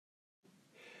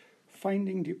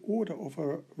finding the order of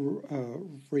a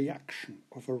reaction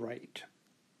of a rate.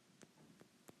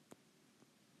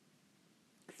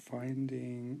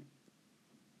 Finding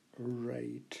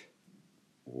rate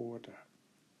order.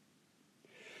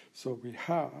 So we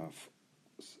have,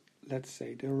 let's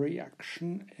say, the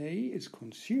reaction A is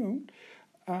consumed,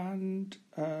 and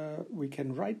we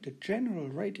can write the general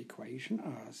rate equation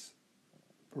as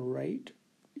rate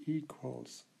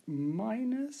equals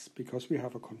minus, because we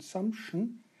have a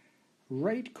consumption,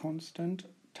 rate constant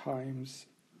times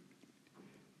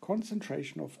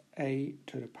concentration of A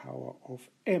to the power of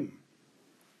M.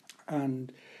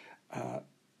 And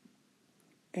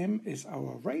M is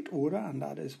our rate order, and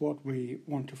that is what we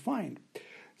want to find.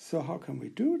 So how can we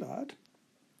do that?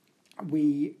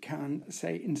 We can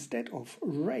say, instead of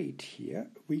rate here,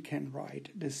 we can write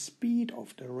the speed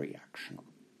of the reaction.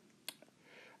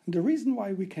 And the reason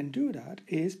why we can do that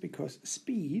is because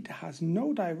speed has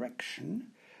no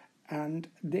direction, and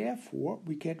therefore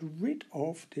we get rid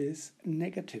of this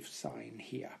negative sign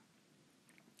here.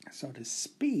 So the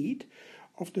speed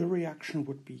of the reaction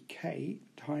would be K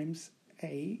times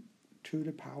A to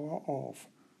the power of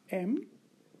M.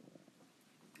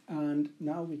 And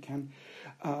now we can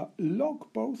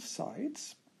log both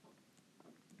sides,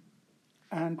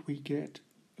 and we get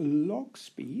log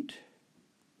speed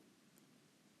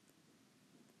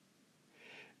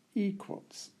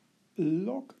equals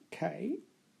log K,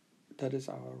 that is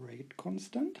our rate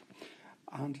constant,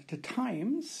 and the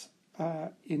times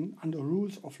under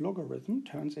rules of logarithm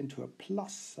turns into a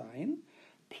plus sign,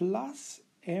 plus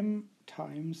M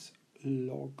times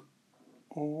log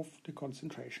of the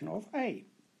concentration of A.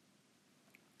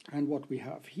 And what we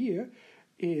have here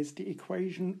is the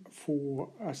equation for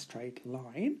a straight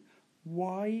line,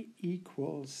 y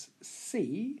equals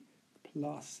c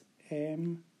plus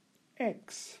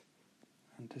mx.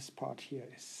 And this part here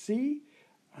is c,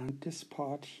 and this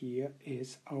part here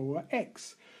is our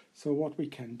x. So what we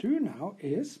can do now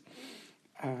is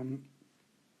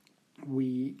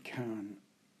we can,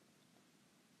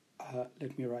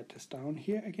 let me write this down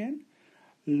here again,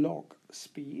 log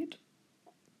speed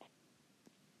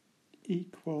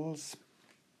equals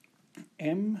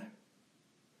m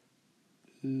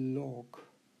log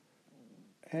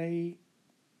A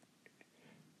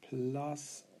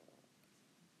plus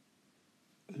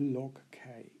log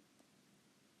K.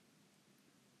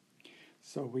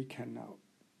 So we can now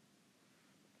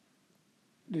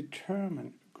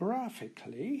determine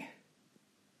graphically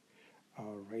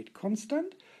our rate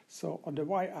constant. So on the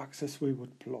y-axis we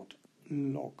would plot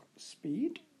log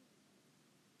speed.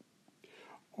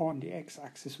 On the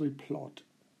x-axis we plot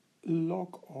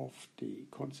log of the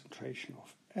concentration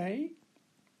of A,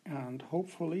 and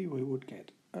hopefully we would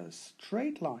get a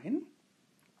straight line.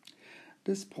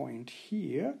 This point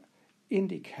here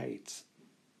indicates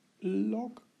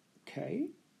log K,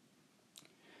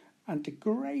 and the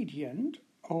gradient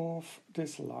of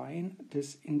this line,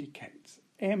 this indicates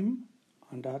M,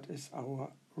 and that is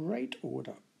our rate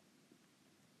order.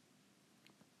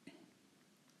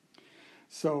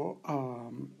 So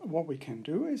what we can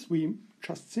do is we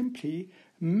just simply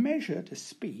measure the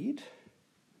speed.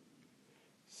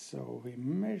 So we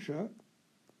measure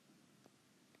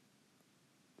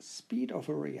speed of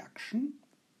a reaction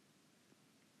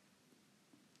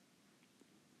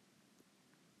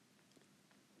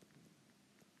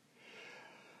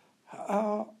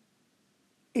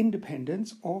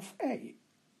independence of A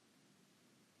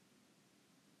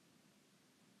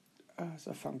as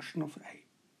a function of A.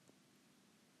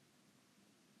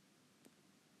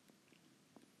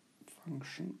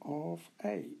 Function of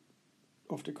A,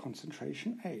 of the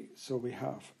concentration A. So we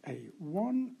have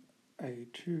A1,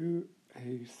 A2,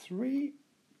 A3,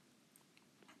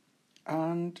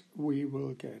 and we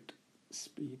will get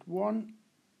speed 1,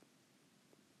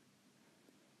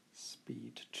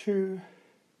 speed 2,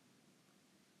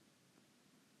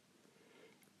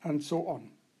 and so on.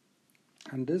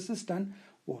 And this is then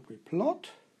what we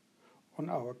plot on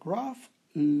our graph,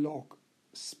 log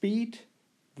speed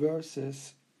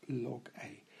versus log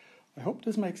A. I hope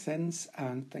this makes sense,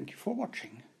 and thank you for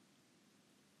watching.